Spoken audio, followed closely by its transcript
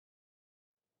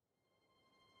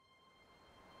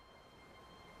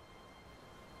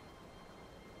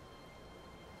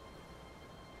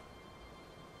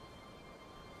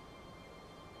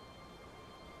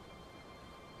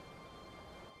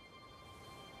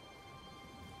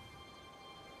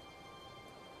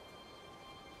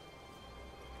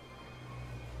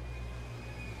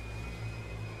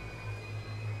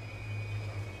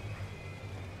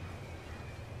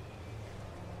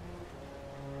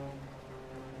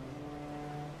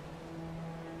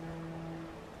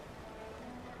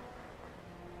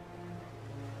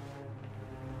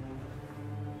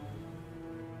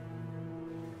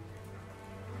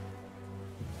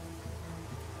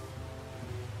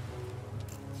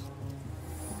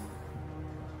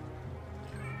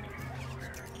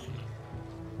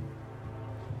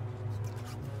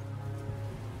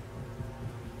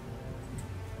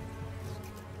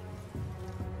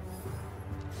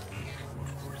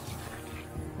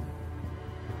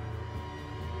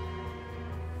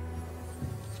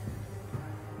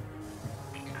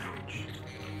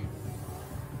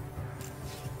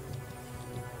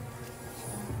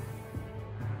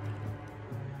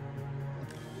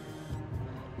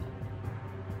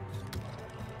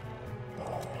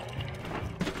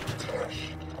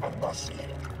Is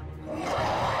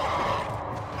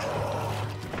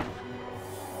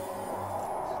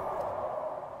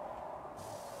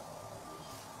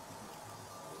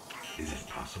it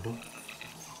possible?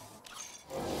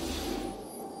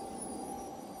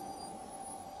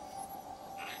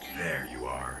 There you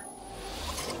are.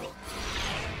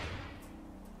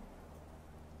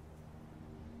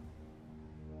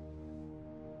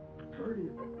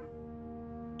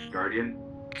 Guardian?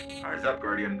 Eyes up,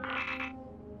 Guardian.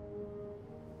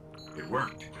 It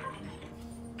worked.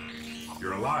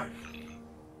 You're alive.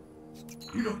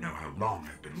 You don't know how long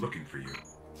I've been looking for you.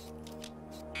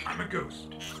 I'm a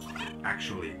ghost.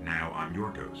 Actually, now I'm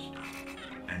your ghost.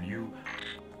 And you,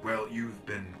 well, you've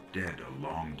been dead a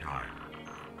long time.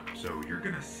 So you're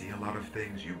gonna see a lot of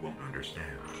things you won't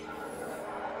understand.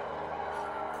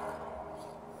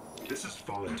 This is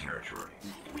fallen territory.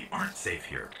 We aren't safe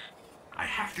here. I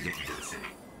have to get you to the city.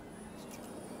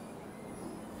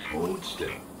 Hold still.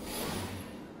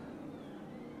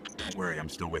 Don't worry, I'm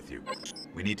still with you.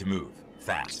 We need to move.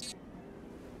 Fast.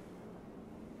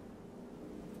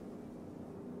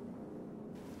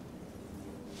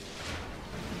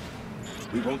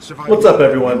 We won't survive. What's up,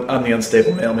 everyone? I'm the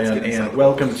Unstable Mailman, and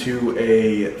welcome to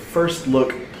a first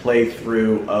look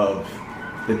playthrough of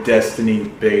the Destiny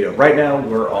beta. Right now,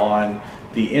 we're on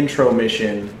the intro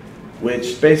mission,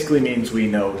 which basically means we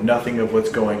know nothing of what's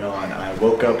going on. I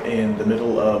woke up in the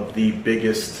middle of the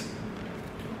biggest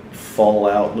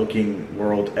Fallout-looking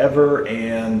world ever,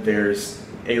 and there's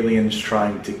aliens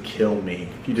trying to kill me.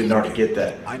 If you didn't already get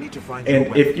that.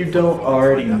 And if you don't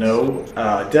already know,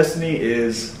 Destiny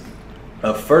is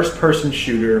a first-person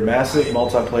shooter, massive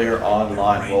multiplayer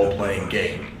online role-playing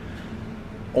game.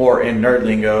 Or in nerd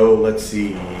lingo, let's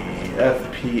see,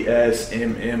 FPS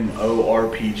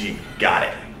MMORPG. Got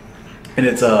it. And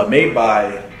it's made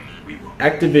by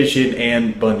Activision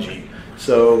and Bungie.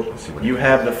 So you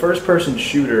have the first-person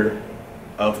shooter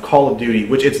of Call of Duty,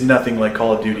 which it's nothing like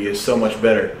Call of Duty. It's so much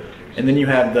better. And then you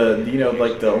have the, you know,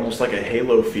 like the almost like a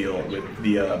Halo feel with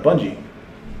the Bungie.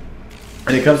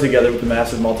 And it comes together with the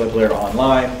massive multiplayer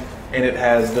online, and it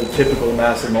has the typical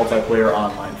massive multiplayer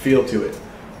online feel to it,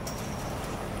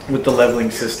 with the leveling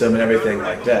system and everything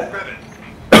like that.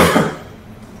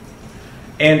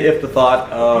 And if the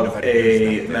thought of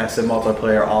a massive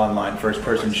multiplayer online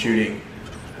first-person shooting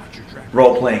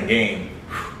role-playing game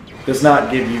does not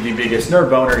give you the biggest nerd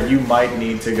boner, you might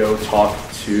need to go talk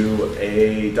to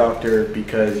a doctor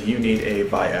because you need a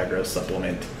Viagra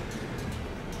supplement.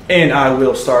 And I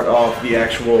will start off the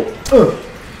actual,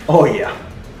 oh yeah,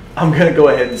 I'm going to go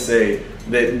ahead and say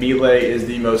that melee is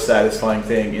the most satisfying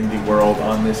thing in the world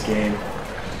on this game.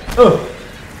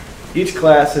 Each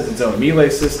class has its own melee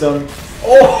system.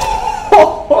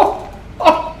 Oh,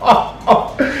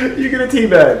 you get a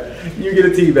teabag. You get a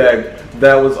teabag.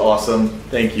 That was awesome.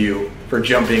 Thank you for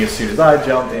jumping as soon as I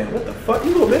jumped. And what the fuck,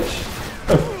 you little bitch?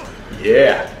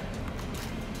 Yeah.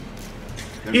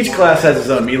 Each class has its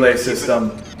own melee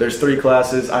system. There's 3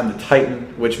 classes. I'm the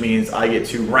Titan, which means I get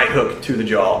to right hook to the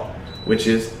jaw, which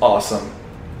is awesome.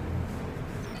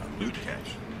 A loot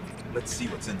cache. Let's see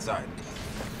what's inside.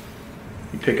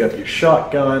 You pick up your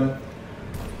shotgun,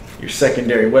 your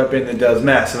secondary weapon that does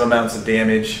massive amounts of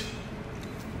damage.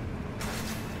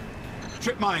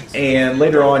 Trip mines. And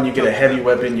later on, you get a heavy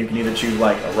weapon. You can either choose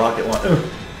like a rocket launcher.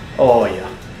 Oh yeah,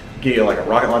 get you like a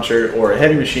rocket launcher or a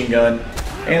heavy machine gun,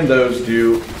 and those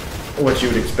do what you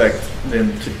would expect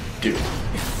them to do.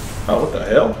 Oh, what the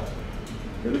hell?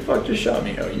 Who the fuck just shot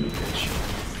me? Oh, you bitch.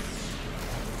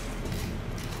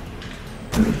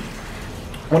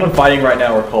 What I'm fighting right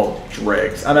now are called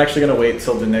dregs. I'm actually going to wait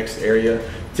till the next area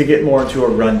to get more into a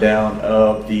rundown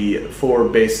of the 4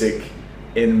 basic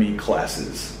enemy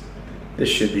classes. This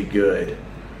should be good.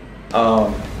 There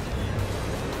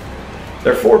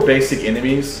are 4 basic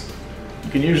enemies.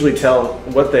 You can usually tell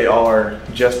what they are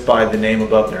just by the name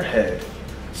above their head.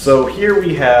 So here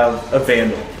we have a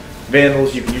Vandal.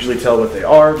 Vandals, you can usually tell what they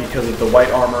are because of the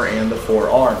white armor and the 4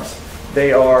 arms.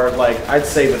 They are, like, I'd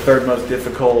say the 3rd most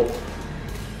difficult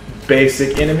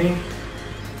basic enemy.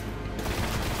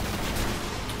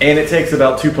 And it takes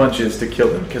about 2 punches to kill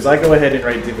them, because I go ahead and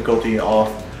rate difficulty off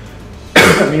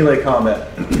melee combat.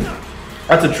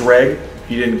 That's a Dreg. If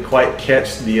you didn't quite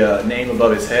catch the name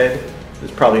above his head,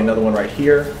 there's probably another one right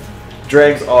here.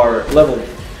 Dregs are level,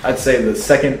 I'd say the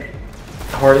 2nd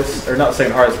hardest, or not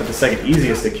 2nd hardest, but the 2nd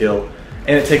easiest to kill.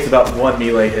 And it takes about 1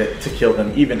 melee hit to kill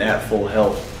them, even at full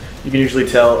health. You can usually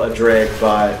tell a Dreg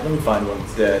by, let me find one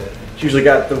that's dead. It's usually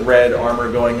got the red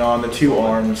armor going on, the 2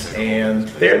 arms, and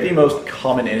they're the most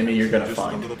common enemy you're going to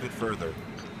find.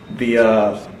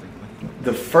 The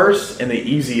The first and the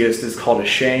easiest is called a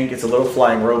Shank. It's a little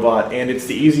flying robot, and it's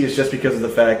the easiest just because of the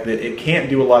fact that it can't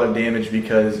do a lot of damage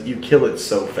because you kill it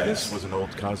so fast.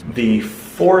 The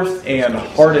fourth and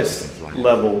hardest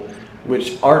level,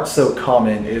 which aren't so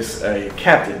common, is a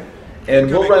Captain. And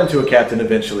we'll run into a Captain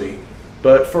eventually.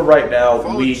 But for right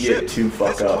now, we get to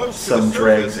fuck up some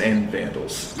Dregs and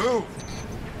Vandals.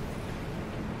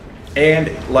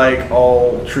 And like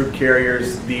all troop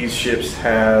carriers, these ships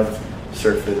have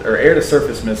surface or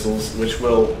air-to-surface missiles, which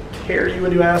will tear you a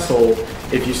new asshole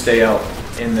if you stay out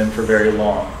in them for very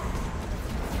long.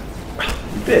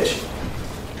 Bitch.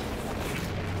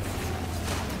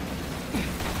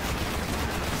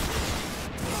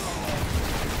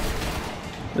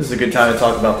 This is a good time to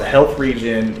talk about the health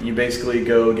regen. You basically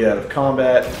go get out of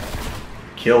combat,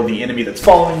 kill the enemy that's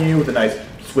following you with a nice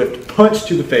swift punch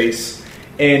to the face,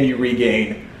 and you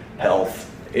regain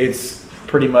health. It's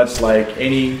pretty much like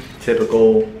any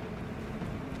typical,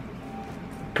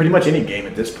 pretty much any game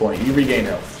at this point. You regain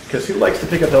health, because who likes to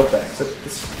pick up health packs?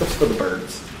 That's for the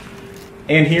birds.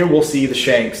 And here we'll see the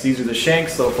Shanks. These are the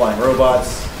Shanks, little flying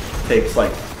robots. Takes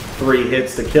like 3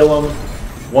 hits to kill them.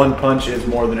 1 punch is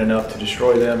more than enough to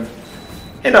destroy them.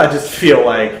 And I just feel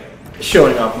like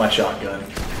showing off my shotgun.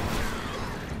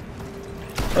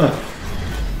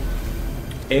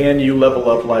 And you level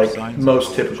up like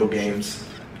most typical games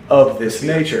of this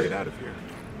nature.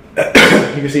 You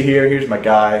can see here, here's my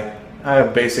guy. I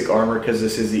have basic armor because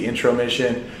this is the intro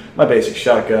mission. My basic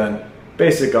shotgun,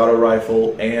 basic auto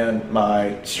rifle, and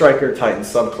my Striker Titan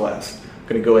subclass. I'm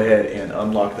going to go ahead and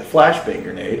unlock the flashbang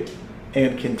grenade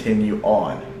and continue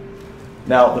on.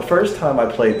 Now, the first time I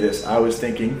played this, I was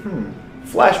thinking,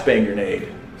 flashbang grenade.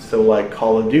 So like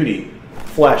Call of Duty,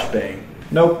 flashbang.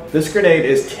 Nope, this grenade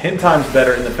is 10 times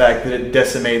better in the fact that it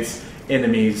decimates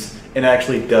enemies and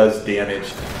actually does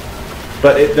damage.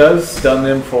 But it does stun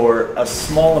them for a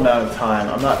small amount of time.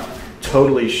 I'm not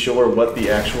totally sure what the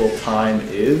actual time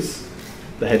is.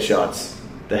 The headshots.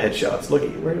 The headshots. Look,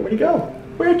 where'd you go?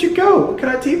 Where'd you go? Can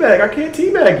I teabag? I can't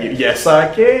teabag you. Yes,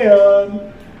 I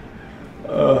can.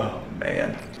 Oh,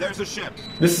 man. There's a ship.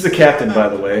 This is the Captain, by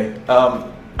the way.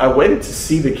 I waited to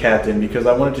see the Captain because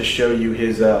I wanted to show you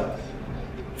his...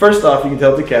 First off, you can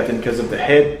tell it's the Captain because of the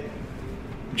head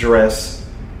dress,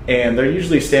 and they're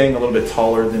usually standing a little bit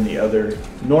taller than the other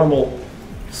normal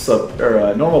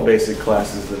normal basic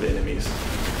classes of enemies.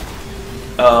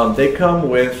 They come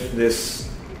with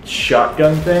this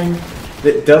shotgun thing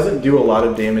that doesn't do a lot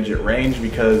of damage at range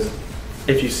because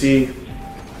if you see,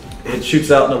 it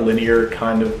shoots out in a linear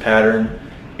kind of pattern,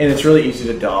 and it's really easy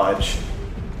to dodge.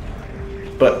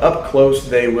 But up close,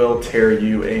 they will tear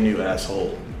you a new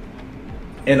asshole.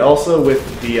 And also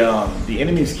with the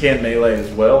enemies can melee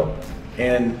as well,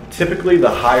 and typically the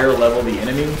higher level the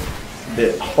enemy,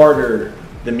 the harder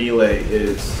the melee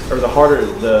is, or the harder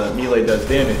the melee does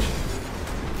damage.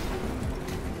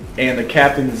 And the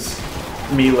Captain's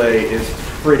melee is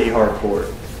pretty hardcore.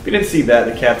 If you didn't see that,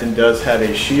 the Captain does have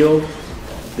a shield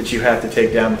that you have to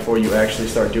take down before you actually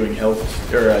start doing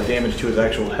health or damage to his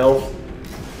actual health.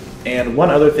 And one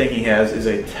other thing he has is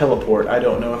a teleport. I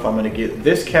don't know if I'm going to get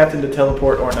this Captain to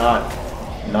teleport or not.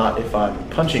 Not if I'm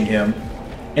punching him.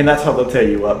 And that's how they'll tear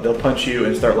you up. They'll punch you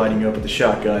and start lighting you up with the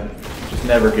shotgun, which is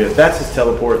never good. That's his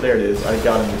teleport. There it is. I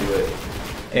got him to do it.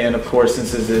 And of course,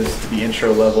 since this is the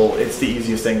intro level, it's the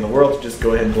easiest thing in the world to just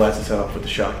go ahead and blast his head off with the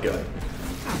shotgun.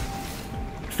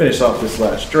 Finish off this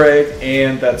last drag,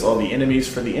 and that's all the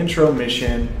enemies for the intro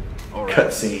mission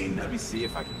cutscene. Let me see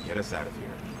if I can get us out of here.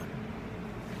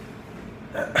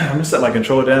 I'm going to set my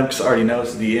controller down because I already know this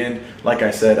is the end. Like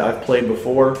I said, I've played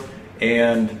before,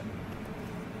 and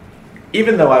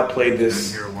even though I played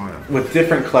this with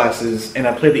different classes, and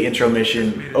I played the intro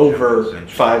mission over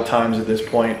 5 times at this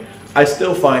point, I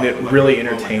still find it really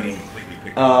entertaining.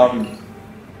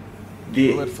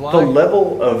 The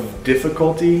level of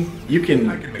difficulty, you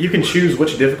can choose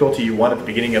which difficulty you want at the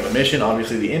beginning of a mission.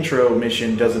 Obviously, the intro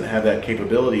mission doesn't have that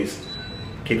capability.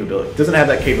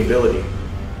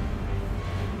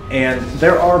 And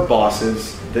there are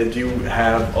bosses that do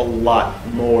have a lot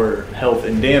more health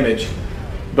and damage,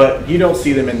 but you don't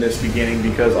see them in this beginning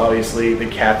because obviously the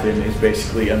Captain is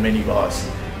basically a mini-boss,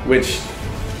 which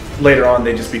later on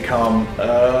they just become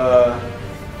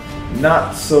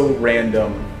not so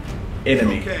random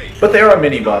enemy. But they are a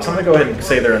mini-boss. I'm going to go ahead and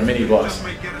say they're a mini-boss.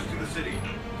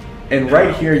 And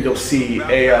right here you'll see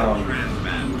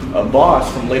a boss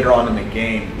from later on in the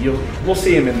game. We'll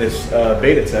see him in this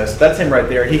beta test. That's him right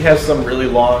there. He has some really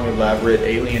long, elaborate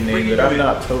alien name that I'm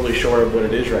not totally sure of what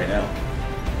it is right now.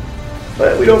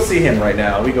 But we don't see him right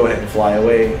now. We go ahead and fly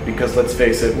away because let's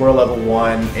face it, we're a level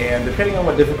 1, and depending on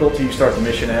what difficulty you start the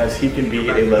mission as, he can be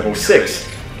a level 6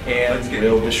 and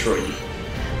will destroy you.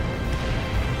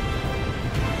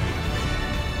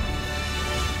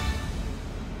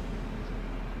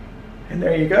 And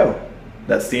there you go.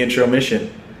 That's the intro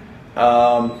mission.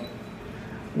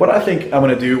 What I think I'm going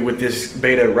to do with this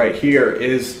beta right here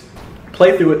is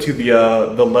play through it to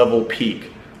the level peak.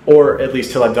 Or at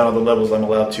least till I've done all the levels I'm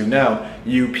allowed to now.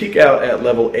 You peak out at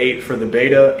level 8 for the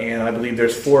beta, and I believe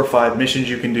there's 4 or 5 missions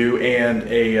you can do, and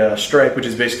a strike, which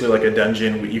is basically like a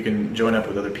dungeon where you can join up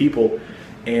with other people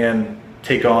and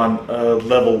take on a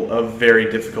level of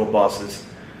very difficult bosses.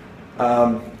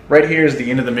 Right here is the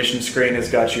end of the mission screen.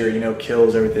 It's got your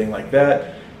kills, everything like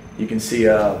that. You can see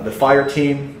the fire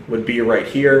team would be right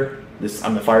here.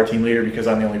 I'm the fire team leader because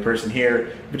I'm the only person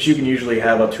here, but you can usually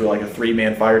have up to like a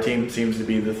 3-man fire team. Seems to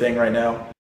be the thing right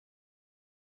now.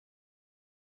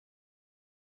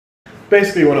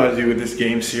 Basically what I want to do with this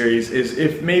game series is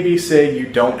if maybe say you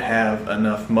don't have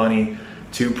enough money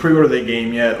to pre-order the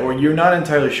game yet, or you're not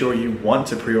entirely sure you want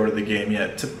to pre-order the game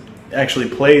yet to actually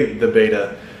play the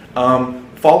beta,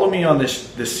 follow me on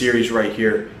this series right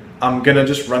here. I'm gonna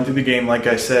just run through the game like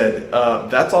I said.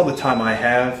 That's all the time I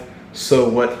have. So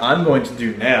what I'm going to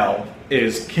do now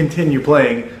is continue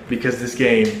playing because this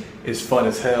game is fun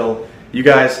as hell. You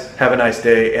guys have a nice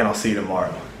day, and I'll see you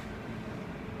tomorrow.